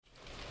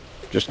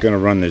just going to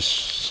run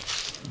this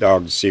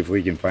dog to see if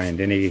we can find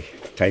any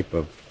type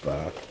of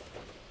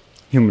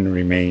human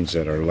remains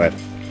that are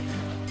left.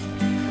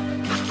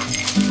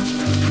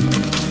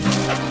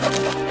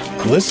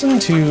 Listen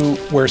to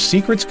Where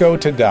Secrets Go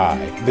to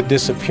Die, The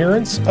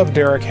Disappearance of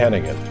Derek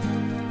Hennigan.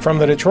 From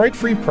the Detroit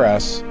Free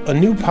Press, a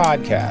new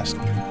podcast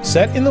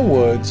set in the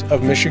woods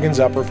of Michigan's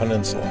Upper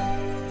Peninsula.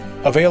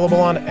 Available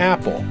on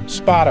Apple,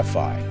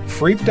 Spotify,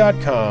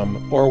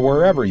 Freep.com, or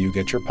wherever you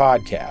get your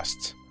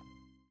podcasts.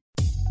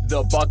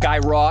 The Buckeye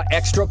Raw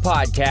Extra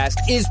Podcast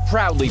is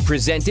proudly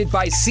presented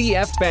by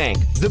CF Bank,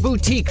 the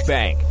boutique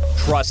bank.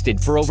 Trusted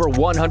for over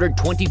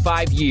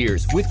 125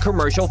 years with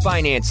commercial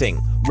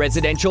financing,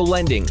 residential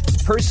lending,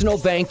 personal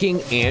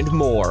banking, and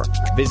more.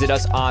 Visit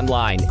us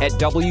online at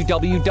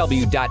www.cf.bank.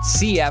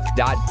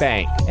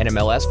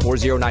 NMLS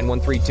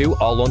 409132.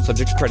 All loans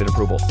subject to credit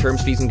approval.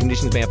 Terms, fees, and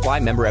conditions may apply.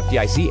 Member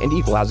FDIC and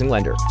equal housing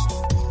lender.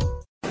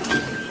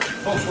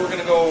 Folks, we're going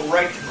to go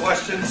right to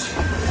questions.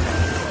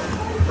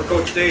 For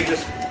Coach Day,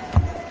 just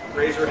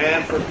raise your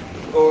hand.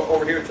 Go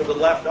over here to the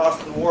left.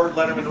 Austin Ward,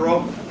 Leonard Monroe.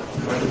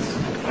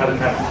 How did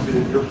that happen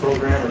to your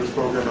program or this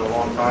program in a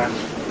long time?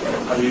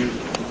 How do you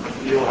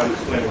feel? How do you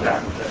explain what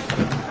happened?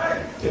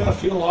 Yeah, I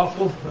feel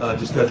awful.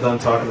 Just got done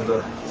talking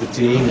to the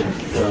team,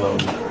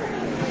 and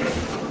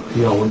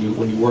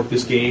when you work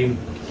this game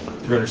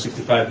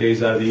 365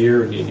 days out of the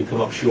year and you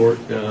come up short,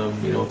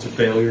 it's a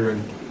failure,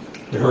 and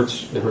it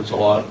hurts. It hurts a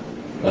lot.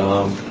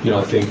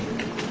 I think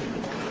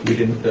we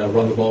didn't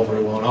run the ball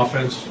very well on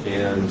offense,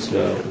 and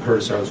it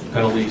hurt us with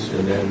penalties,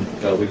 and then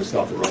we didn't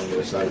stop the run on the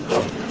other side of the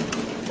ball.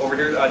 Over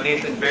here,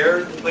 Nathan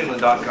Baird,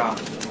 Cleveland.com.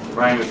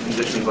 Ryan, with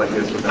conditions like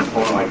this, with an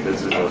opponent like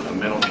this, is a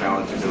mental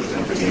challenge that goes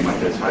into a game like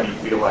this. How do you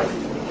feel like,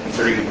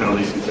 considering the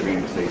penalties, considering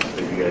the mistakes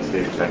that you guys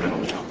did, that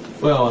mental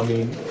challenge? Well,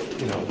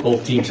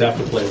 both teams have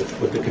to play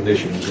with the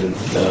conditions, and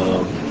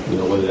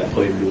whether that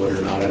played into it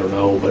or not, I don't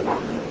know. But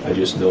I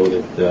just know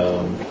that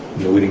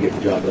we didn't get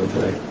the job done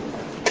today.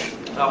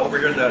 Over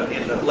here in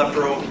the left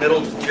row,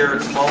 middle,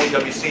 Jared Smalley,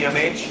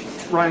 WCMH.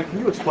 Ryan, can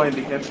you explain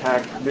the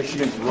impact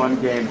Michigan's run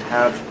game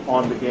had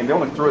on the game? They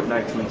only threw it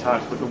 19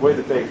 times, but the way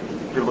that they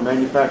were able to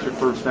manufacture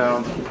first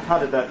downs, how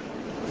did that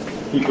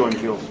keep going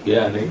heels?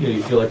 Yeah, and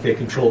you feel like they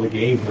control the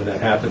game when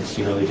that happens.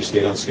 They just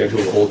stayed on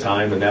schedule the whole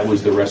time, and that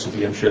was the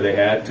recipe I'm sure they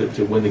had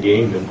to win the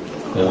game. And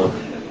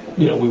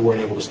we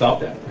weren't able to stop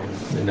that,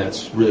 and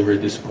that's really,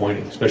 really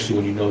disappointing, especially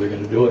when you know they're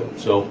going to do it.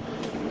 So,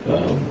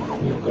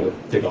 got to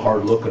take a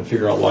hard look and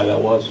figure out why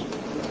that was.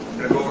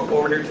 Going to go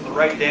over here to the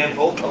right, Dan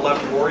Holt,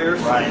 11 Warriors.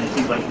 Ryan, it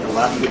seems like the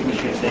last week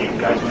Michigan State, you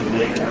guys went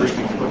big,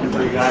 everything's looking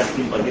for you guys. It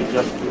seems like it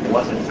just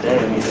wasn't today.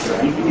 I mean, is there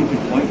anything you can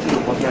point to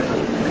look at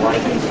why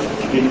things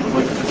didn't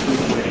click this week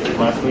than they did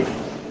last week?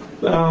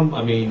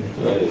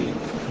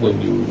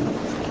 When you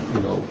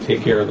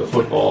take care of the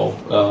football,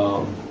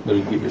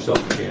 you give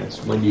yourself a chance.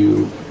 When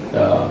you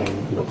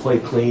play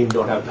clean,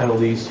 don't have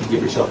penalties, you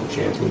give yourself a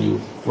chance. When you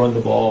run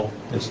the ball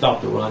and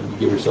stop the run, you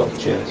give yourself a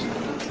chance.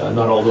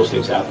 Not all those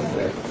things happen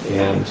today.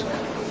 And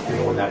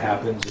when that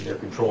happens and they're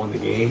controlling the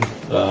game,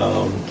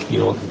 and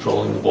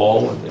controlling the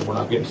ball, and we're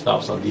not getting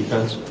stops on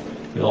defense,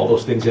 all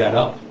those things add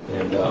up.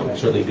 And we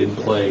certainly didn't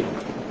play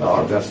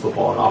our best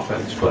football on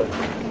offense, but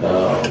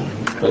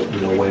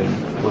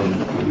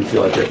when we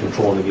feel like they're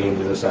controlling the game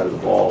to the side of the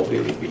ball,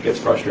 it gets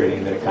frustrating.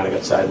 And then it kind of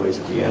got sideways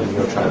at the end.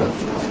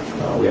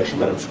 We actually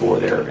let them score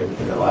there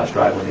in their last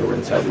drive when they were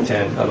inside the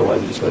 10. Otherwise,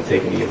 we're just going to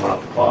take a knee and run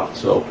off the clock.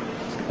 So,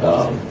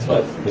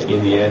 but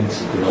in the end,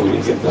 we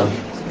didn't get it done.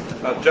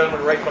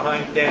 Gentleman right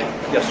behind Dan.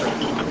 Yes, sir.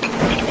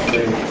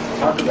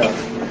 Talk about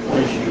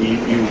Michigan.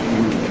 You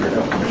heard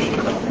of Michigan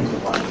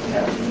offensive line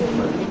has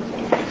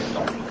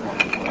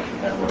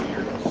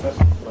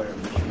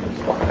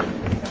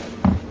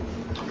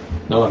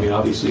No,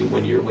 obviously,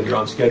 when you're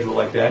on schedule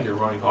like that, and you're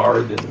running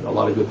hard, and a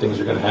lot of good things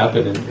are going to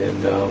happen, and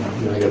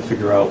you got to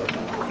figure out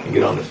and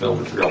get on the film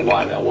and figure out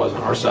why that was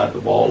on our side of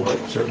the ball. But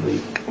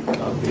certainly,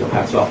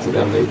 hats off to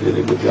them; they did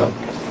a good job.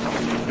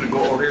 Going to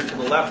go over here to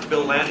the left,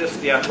 Bill Landis,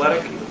 The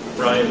Athletic.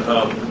 Ryan,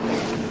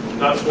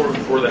 not scoring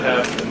before the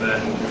half, and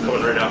then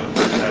coming right out in the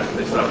first half,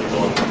 they stopped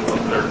going on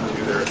third and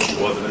 2 there, I think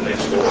it was, and then they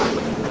scored.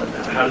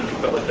 How did you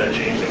feel like that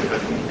changed? How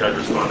did you guys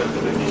responded to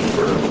the need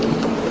for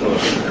another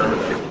determine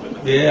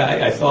that?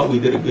 Yeah, I thought we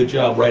did a good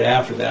job right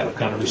after that of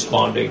kind of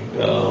responding.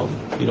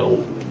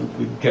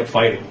 We kept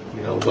fighting,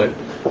 but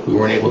we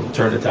weren't able to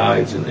turn the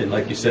tides. And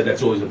like you said,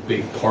 that's always a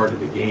big part of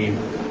the game.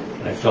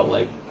 And I felt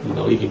like,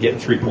 you could get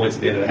 3 points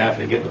at the end of the half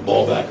and getting the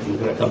ball back. We were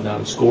going to come down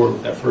and score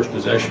with that first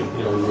possession.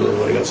 We really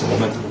would have got some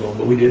momentum going,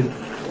 but we didn't.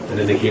 And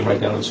then they came right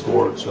down and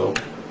scored. So,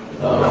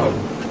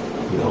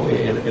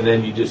 and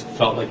then you just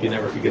felt like you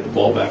never could get the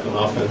ball back on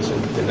offense,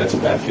 and that's a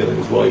bad feeling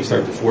as well. You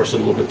start to force it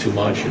a little bit too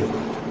much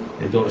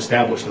and don't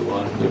establish the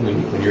run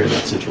when you're in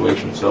that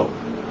situation. So,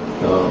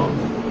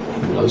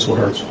 this one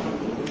hurts.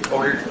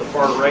 Over here to the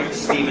far right,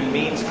 Stephen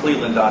Means,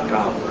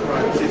 Cleveland.com.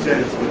 Right,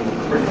 CJ has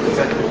been pretty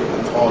protected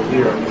all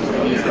year.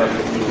 He's got to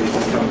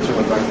come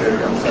chilling back there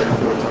on second,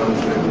 4 times.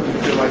 Do you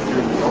feel like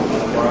you're on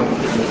the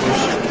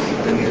push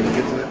and you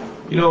get to that?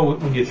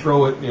 When you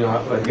throw it,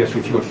 I guess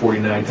we threw it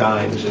 49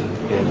 times, and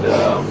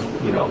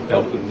there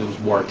was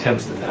more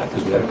attempts than that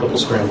because we had a couple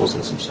scrambles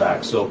and some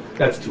sacks. So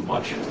that's too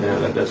much.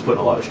 That's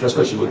putting a lot of stress,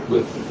 especially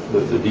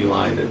with the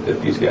D-line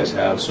that these guys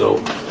have. So,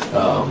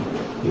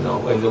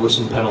 and there were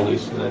some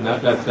penalties, and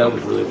that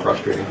was really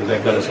frustrating because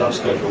that got us off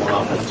schedule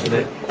on offense.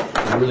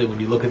 And really, when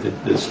you look at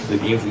the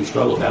games we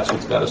struggled, that's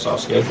what's got us off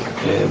schedule.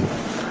 And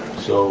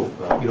so,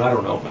 I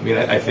don't know.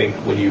 I think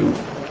when you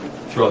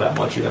throw that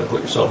much, you're going to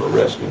put yourself at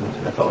risk, and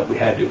I felt like we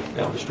had to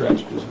down the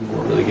stretch because we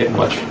weren't really getting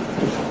much, in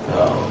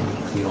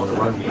the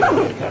run game.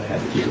 We kind of had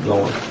to keep it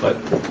going, but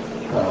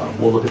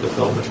we'll look at the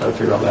film and try to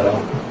figure all that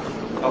out.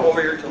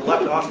 Over here to the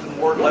left, Austin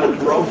Ward, left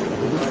row.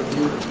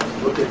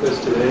 Look at this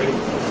today. I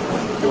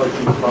feel like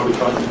you probably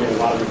thought you made a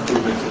lot of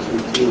improvements this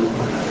week too.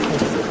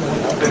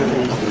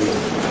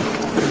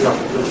 Figure out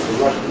the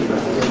rush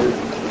defense.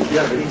 Do you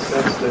have any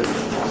sense that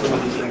some of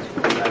these things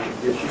could be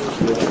actually issues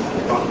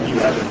that you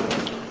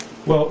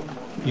haven't? Well,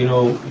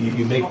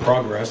 you make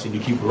progress and you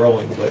keep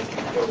growing, but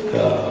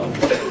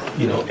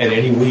at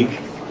any week,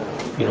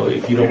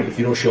 if you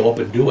don't show up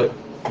and do it,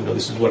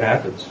 this is what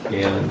happens.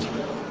 And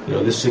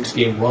this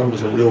 6-game run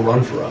was a real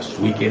run for us,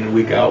 week in and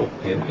week out,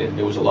 and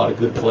there was a lot of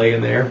good play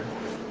in there.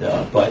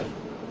 But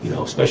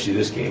especially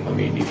this game,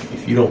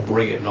 if you don't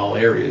bring it in all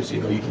areas,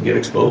 you can get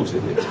exposed.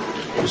 And it's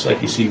just like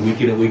you see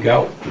week in and week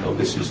out.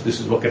 This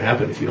is what can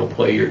happen if you don't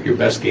play your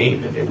best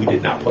game, and we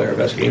did not play our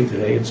best game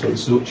today, and so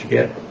this is what you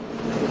get.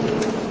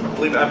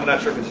 I'm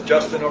not sure if it's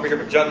Justin over here,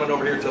 but gentleman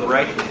over here to the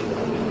right.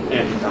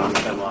 Andy Tom,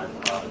 headline.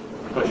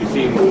 But you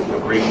seem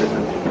gracious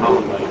and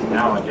calm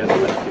now, I guess.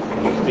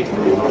 Can you speak to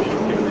the emotion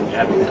given that you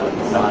haven't been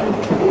inside, in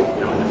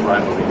this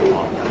rivalry in a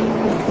long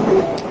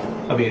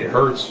time? It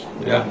hurts.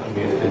 Yeah.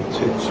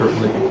 It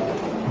certainly,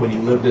 when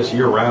you live this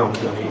year round,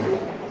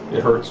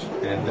 it hurts.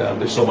 And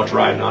there's so much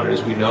riding on it,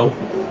 as we know.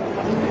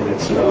 And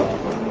it's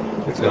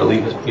going to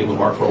leave a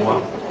mark for a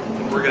while.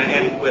 We're going to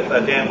end with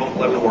Dan Holt,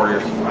 11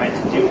 Warriors. All right,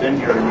 since you've been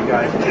here, you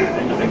guys have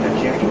been to make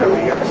that championship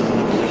every year. This is the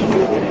position you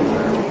get in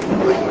where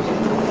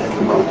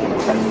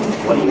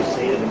what do you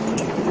say to them?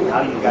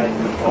 How do you guys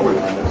move forward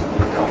on this if you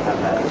don't have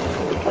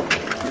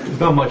that? There's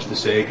not much to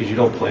say because you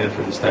don't plan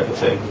for this type of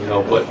thing,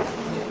 but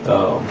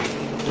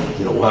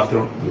we'll have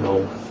to,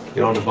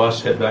 get on the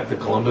bus, head back to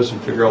Columbus, and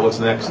figure out what's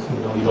next.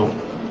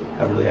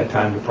 Haven't really had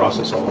time to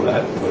process all of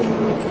that. But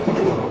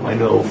I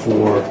know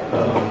for,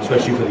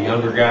 especially for the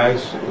younger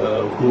guys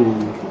who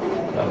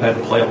have had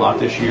to play a lot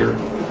this year,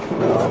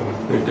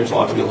 there's a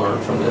lot to be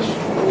learned from this.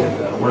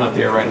 And we're not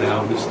there right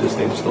now. This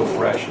thing's still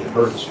fresh. It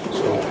hurts.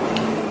 So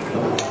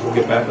we'll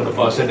get back on the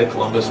bus, head to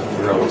Columbus, and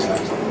figure out what's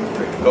next.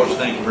 Coach,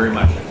 thank you very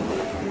much.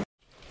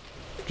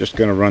 Just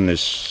going to run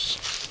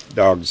this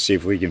dog to see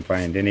if we can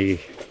find any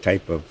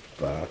type of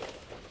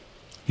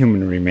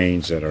human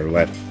remains that are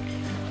left.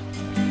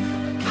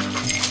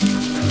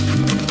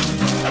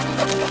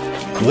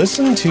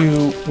 Listen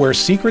to Where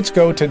Secrets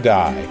Go to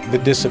Die, The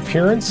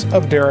Disappearance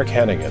of Derek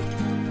Hennigan.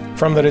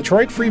 From the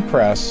Detroit Free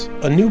Press,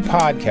 a new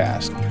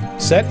podcast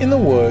set in the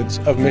woods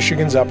of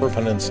Michigan's Upper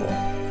Peninsula.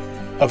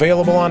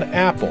 Available on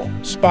Apple,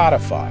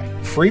 Spotify,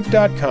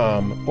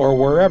 Freep.com, or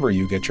wherever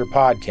you get your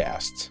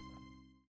podcasts.